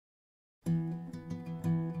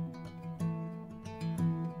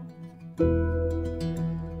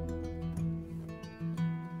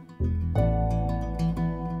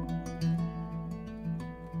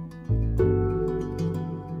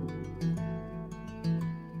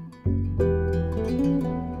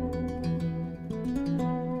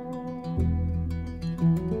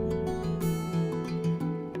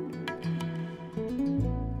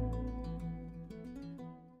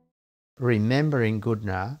Remembering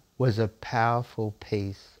Goodna was a powerful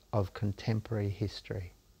piece of contemporary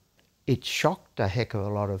history. It shocked a heck of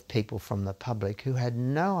a lot of people from the public who had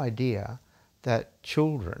no idea that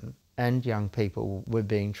children and young people were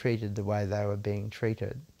being treated the way they were being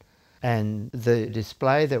treated. And the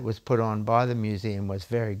display that was put on by the museum was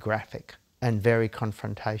very graphic and very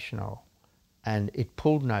confrontational, and it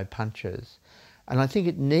pulled no punches. And I think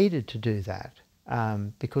it needed to do that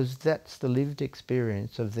because that's the lived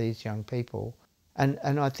experience of these young people.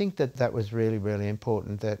 And I think that that was really, really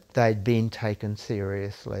important, that they'd been taken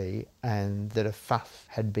seriously and that a fuss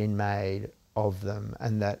had been made of them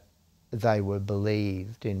and that they were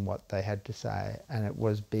believed in what they had to say, and it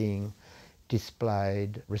was being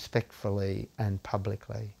displayed respectfully and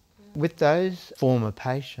publicly. With those former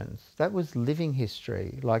patients, that was living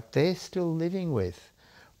history. Like, they're still living with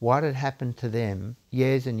what had happened to them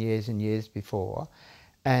years and years and years before.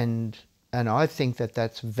 And I think that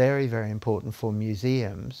that's very, very important for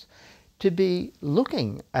museums to be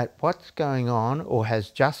looking at what's going on or has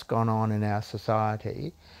just gone on in our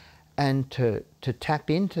society and to tap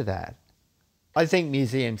into that. I think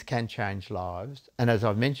museums can change lives, and as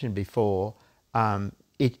I've mentioned before,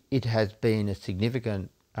 it has been a significant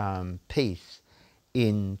piece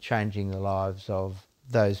in changing the lives of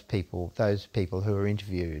those people who are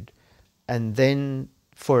interviewed. And then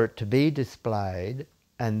for it to be displayed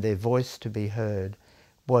and their voice to be heard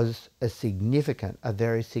was a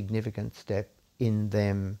very significant step in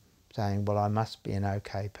them saying, well, I must be an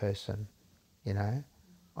okay person, you know,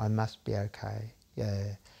 I must be okay,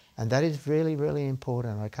 yeah. And that is really, really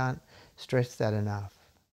important. I can't stress that enough.